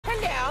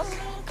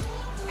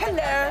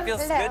It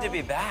feels good to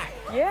be back.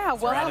 Yeah,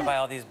 surrounded by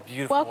all these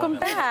beautiful welcome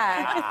women.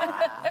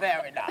 back.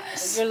 Very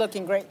nice. You're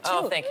looking great, too.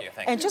 Oh, thank you,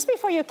 thank you. And just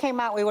before you came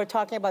out, we were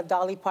talking about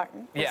Dolly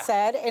Parton, who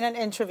said in an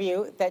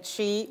interview that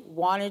she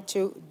wanted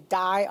to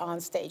die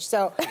on stage.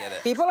 So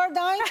people are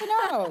dying to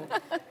know,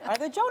 are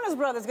the Jonas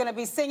Brothers going to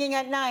be singing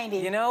at 90?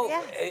 You know,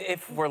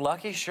 if we're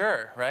lucky,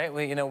 sure, right?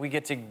 We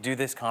get to do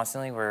this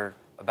constantly. We're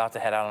about to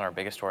head out on our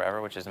biggest tour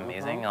ever, which is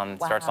amazing.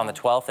 Starts on the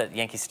 12th at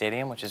Yankee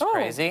Stadium, which is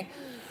crazy.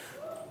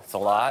 It's a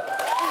lot.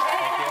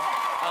 Thank you.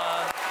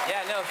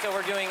 Yeah, no, so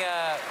we're doing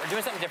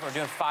something different.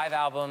 We're doing 5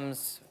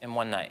 albums in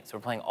one night. So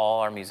we're playing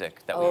all our music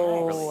that we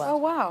released. Oh,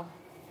 wow.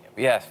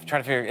 Yeah,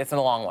 trying to figure, it's a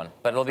long one,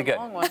 but it'll be good.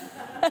 Long one.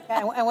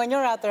 And when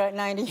you're out there at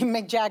 90,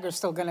 Mick Jagger's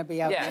still going to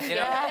be out there. Yeah, you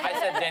know, I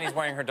said Danny's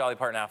wearing her Dolly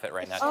Parton outfit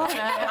right now.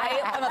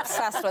 I'm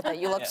obsessed with it.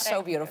 You look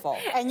so beautiful.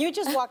 And you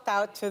just walked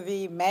out to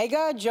the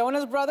mega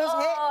Jonas Brothers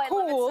hit, Cool.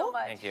 I love it so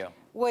much. Thank you.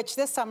 Which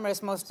this summer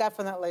is most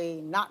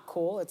definitely not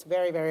cool. It's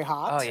very, very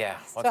hot. Oh, yeah.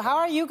 So how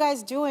are you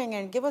guys doing?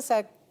 And give us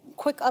a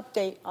quick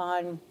update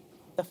on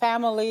the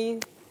family.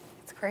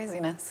 It's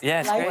craziness. Yeah,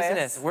 it's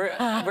craziness.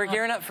 We're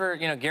gearing up for,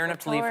 gearing up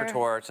to leave for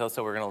tour, so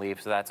we're going to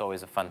leave, so that's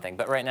always a fun thing.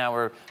 But right now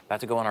we're about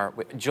to go on our,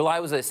 July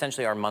was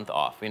essentially our month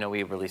off.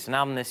 We released an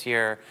album this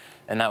year,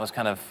 and that was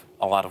kind of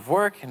a lot of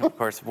work. And of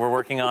course, we're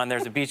working on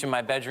There's a Beach in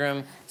My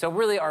Bedroom. So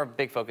really our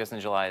big focus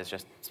in July is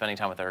just spending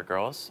time with our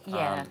girls,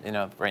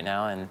 right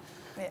now. And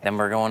then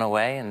we're going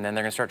away, and then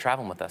they're going to start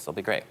traveling with us. It'll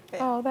be great.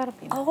 Oh, that'll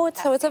be nice. Oh,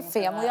 so it's a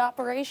family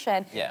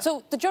operation. Yeah.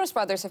 So the Jonas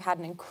Brothers have had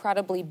an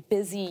incredibly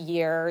busy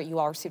year. You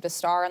all received a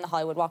star on the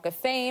Hollywood Walk of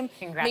Fame,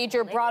 made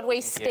your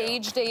Broadway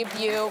stage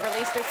debut,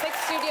 released your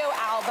 6th studio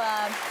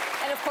album,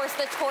 and of course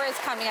the tour is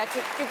coming out.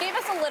 You gave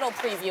us a little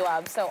preview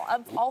of, so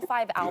of all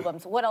 5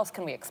 albums, what else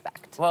can we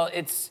expect? Well,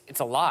 it's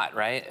a lot,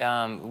 right?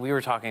 We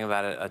were talking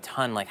about it a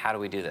ton, like how do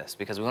we do this?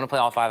 Because we want to play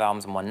all 5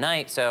 albums in one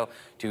night, so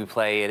do we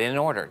play it in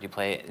order? Do you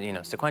play it,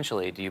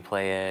 sequentially? Do you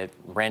play it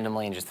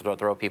randomly and just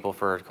throw people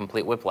for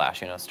complete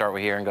whiplash? Start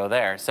with here and go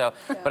there. So,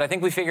 but I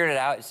think we figured it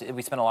out.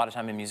 We spent a lot of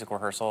time in music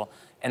rehearsal,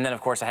 and then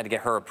of course I had to get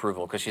her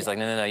approval because she's like,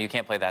 no, you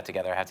can't play that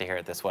together. I have to hear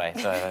it this way.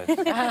 So,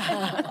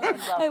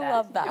 I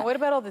love that. And what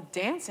about all the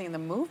dancing and the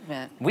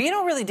movement? we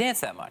don't really dance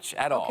that much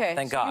at all. Okay,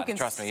 Thank so you God. can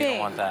Trust me, you sing. don't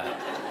want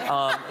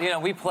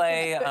that. We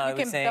play, You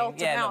we can sing. belt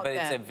them out but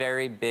then. it's a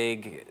very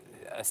big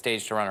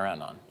stage to run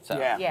around on. So.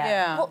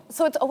 Yeah. Well,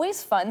 so it's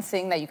always fun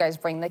seeing that you guys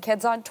bring the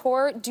kids on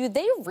tour. Do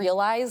they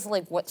realize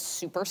what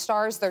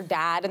superstars their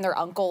dad and their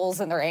uncles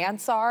and their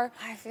aunts are?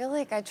 I feel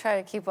like I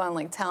try to keep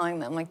on telling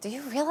them do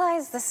you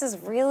realize this is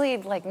really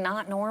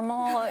not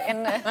normal?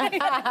 And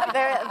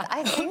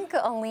I think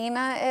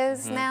Alina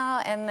is now,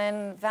 and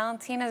then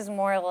Valentina's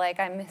more like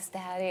I miss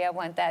Daddy, I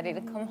want Daddy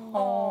to come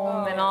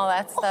home and all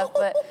that stuff.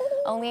 But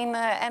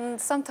Alina, and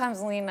sometimes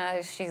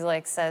Alina, she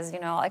says,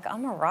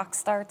 I'm a rock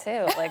star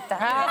too,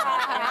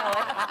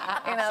 that.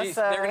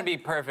 They're going to be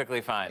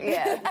perfectly fine.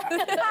 Yeah.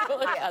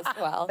 As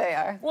well. They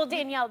are. Well,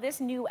 Danielle, this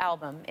new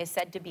album is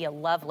said to be a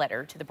love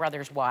letter to the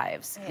brothers'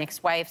 wives.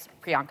 Nick's wife,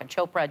 Priyanka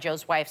Chopra,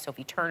 Joe's wife,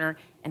 Sophie Turner,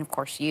 and of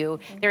course you.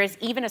 There is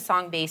even a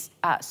song based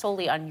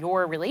solely on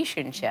your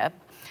relationship.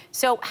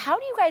 So how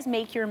do you guys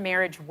make your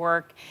marriage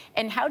work,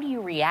 and how do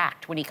you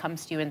react when he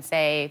comes to you and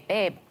say,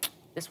 babe,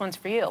 this one's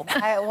for you?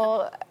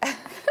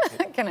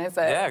 Can I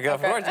say? Yeah, go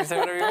for it. You say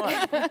whatever you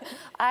want.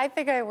 I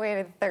think I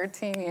waited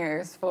 13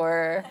 years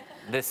for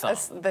this song.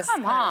 This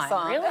Come on,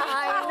 song. really?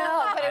 I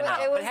know,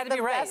 but it was it had to the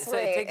be right. best So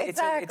way. it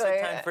took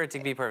time for it to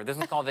be perfect. This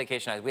one's called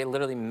Vacationize. We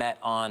literally met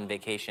on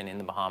vacation in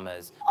the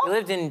Bahamas. We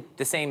lived in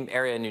the same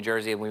area in New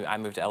Jersey. I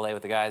moved to LA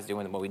with the guys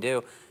doing what we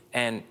do.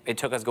 And it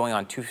took us going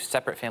on 2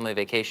 separate family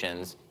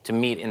vacations to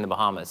meet in the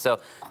Bahamas. So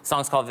the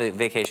song's called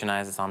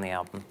Vacationize. It's on the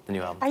album, the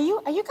new album. Are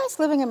you guys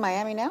living in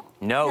Miami now?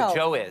 No,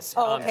 Joe is.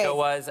 Oh, okay. Joe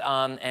was,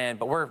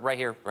 but we're right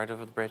here, right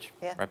over the bridge,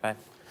 right by.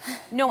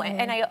 No,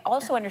 and I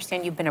also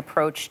understand you've been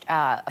approached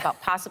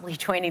about possibly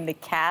joining the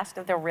cast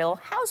of The Real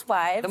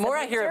Housewives. The more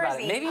of I New hear about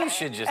it, Jersey. maybe you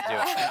should just do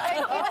it.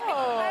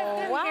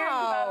 Oh,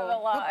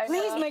 wow.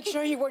 Please make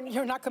sure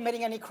you're not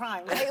committing any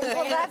crimes.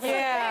 Well, that's the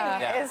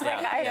thing. It's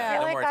I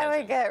feel like I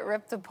would get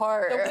ripped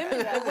apart.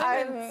 The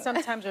women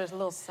sometimes are a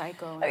little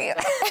psycho. And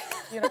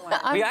stuff. You don't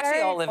want We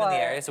actually all live in the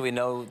area, so we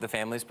know the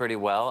families pretty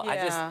well.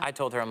 Yeah. I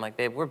told her, I'm like,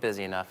 babe, we're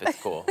busy enough. It's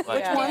cool. You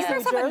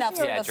guys have enough of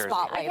the Jersey.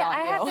 spotlight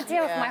I on have you. to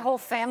deal with my whole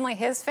family,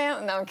 his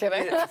family. No, I'm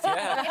kidding.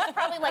 It's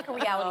probably like a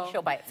reality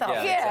show by itself.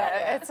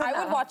 Yeah. It's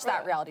I would watch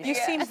that reality show. You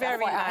seem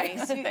very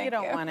nice. You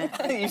don't want it.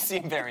 You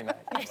seem very nice.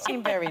 You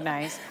seem very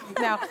nice.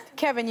 Now,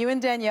 Kevin, you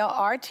and Danielle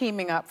are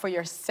teaming up for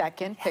your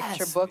 2nd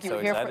picture book. So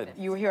excited.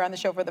 You were here on the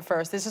show for the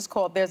first. This is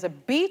called There's a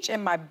Beach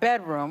in My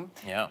Bedroom.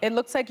 Yeah. It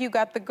looks like you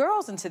got the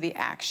girls into the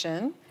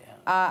action.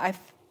 Yeah.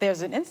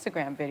 There's an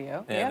Instagram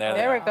video. Yeah,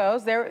 there it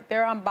goes. They're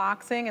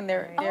unboxing and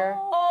they're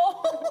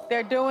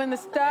doing the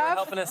stuff. They're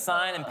helping us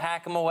sign and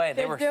pack them away.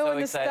 They were so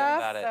excited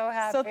about it. So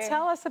happy. So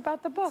tell us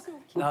about the book.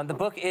 The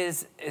book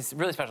is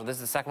really special. This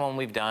is the second one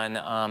we've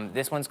done.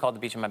 This one's called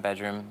The Beach in My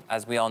Bedroom.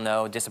 As we all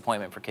know,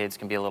 disappointment for kids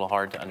can be a little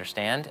hard to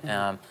understand.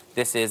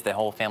 This is the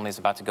whole family's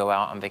about to go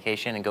out on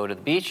vacation and go to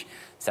the beach.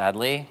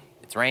 Sadly,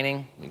 it's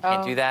raining, you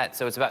can't do that.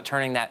 So it's about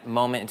turning that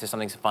moment into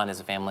something fun as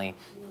a family,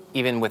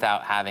 even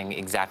without having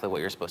exactly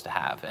what you're supposed to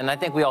have. And I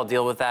think we all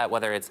deal with that,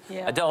 whether it's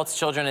adults,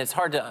 children. It's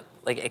hard to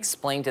like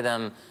explain to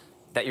them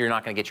that you're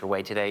not going to get your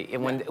way today.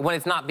 And when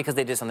it's not because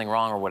they did something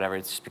wrong or whatever,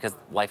 it's just because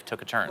life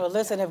took a turn. Well,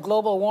 listen, if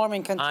global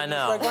warming continues,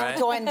 we're going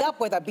to end up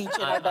with a beach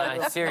in our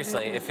bedroom.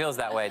 Seriously, it feels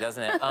that way,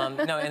 doesn't it?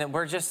 No, and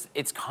we're just,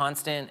 it's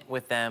constant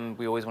with them.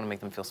 We always want to make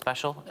them feel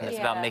special, and it's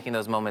about making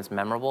those moments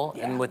memorable.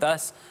 And with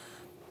us,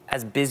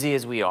 as busy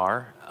as we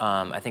are,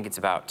 I think it's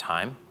about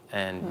time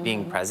and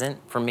being present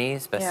for me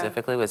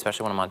specifically,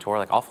 especially when I'm on tour.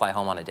 Like, I'll fly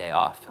home on a day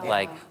off.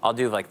 Like, I'll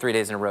do like 3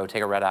 days in a row,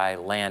 take a red eye,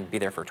 land, be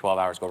there for 12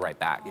 hours, go right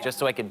back, just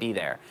so I could be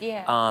there.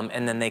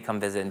 And then they come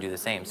visit and do the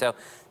same. So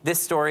this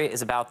story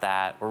is about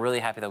that. We're really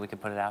happy that we could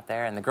put it out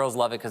there, and the girls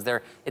love it because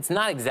it's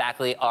not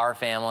exactly our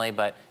family,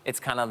 but it's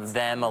kind of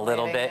them a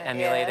little bit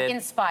emulated.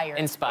 Inspired.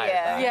 Inspired.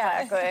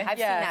 Exactly. I've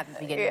seen that at the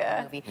beginning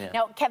of the movie.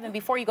 Now, Kevin,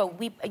 before you go,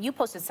 you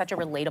posted such a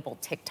relatable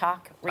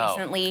TikTok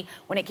recently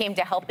when it came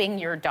to helping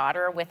your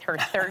daughter with her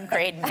 3rd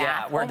grade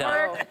math we're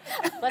done.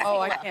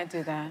 I can't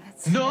do that.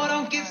 No,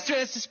 don't get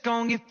stressed, it's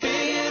gonna get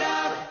figured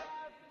out.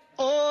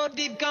 Oh,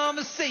 deep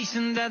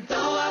conversations at the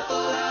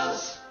Waffle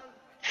House.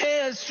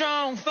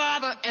 Headstrong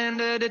father and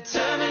a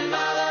determined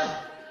mother.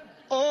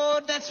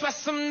 Oh, that's why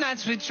some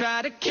nights we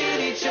try to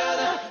kill each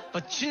other.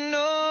 But you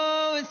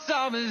know it's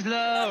always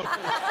love.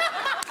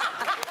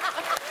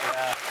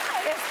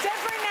 It's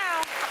different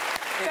now.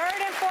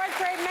 3rd and 4th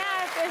grade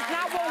math is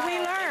not what we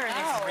learned.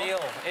 It's real.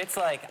 It's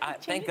like,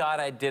 thank God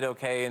I did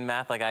okay in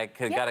math. Like, I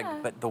could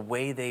but the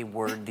way they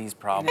word these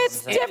problems.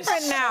 It's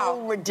different now.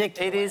 So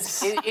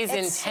ridiculous. It is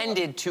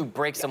intended to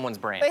break someone's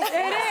brain. It is.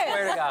 I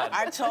swear to God.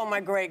 I told my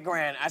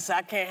great-grand, I said,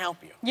 I can't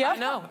help you. Yeah. I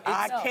know.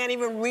 I can't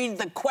even read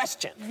the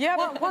question. Yeah.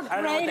 What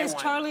grade is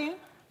Charlie in?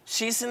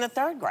 She's in the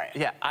 3rd grade.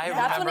 Yeah, I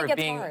That's when it remember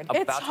gets being hard. about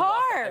It's to walk.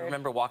 I hard.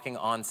 remember walking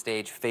on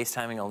stage,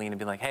 FaceTiming Alina,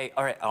 being like, "Hey,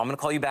 all right, I'm gonna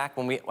call you back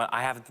when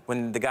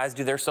the guys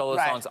do their solo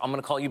songs. I'm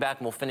gonna call you back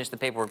and we'll finish the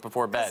paperwork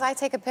before bed." Because I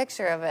take a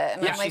picture of it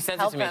and Yeah, I'm like, she sends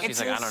it help to me. them. She's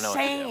like, I don't know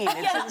what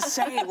to do. It's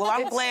insane. Well,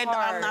 I'm glad that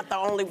I'm not the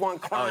only one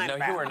crying. Oh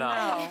no, you are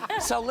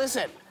not. So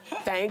listen,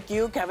 thank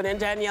you, Kevin and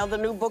Danielle. The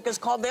new book is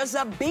called There's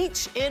a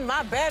Beach in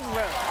My Bedroom.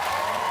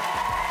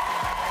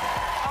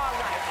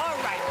 All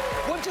right.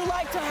 Would you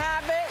like to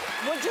have it?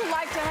 Would you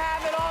like to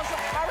have it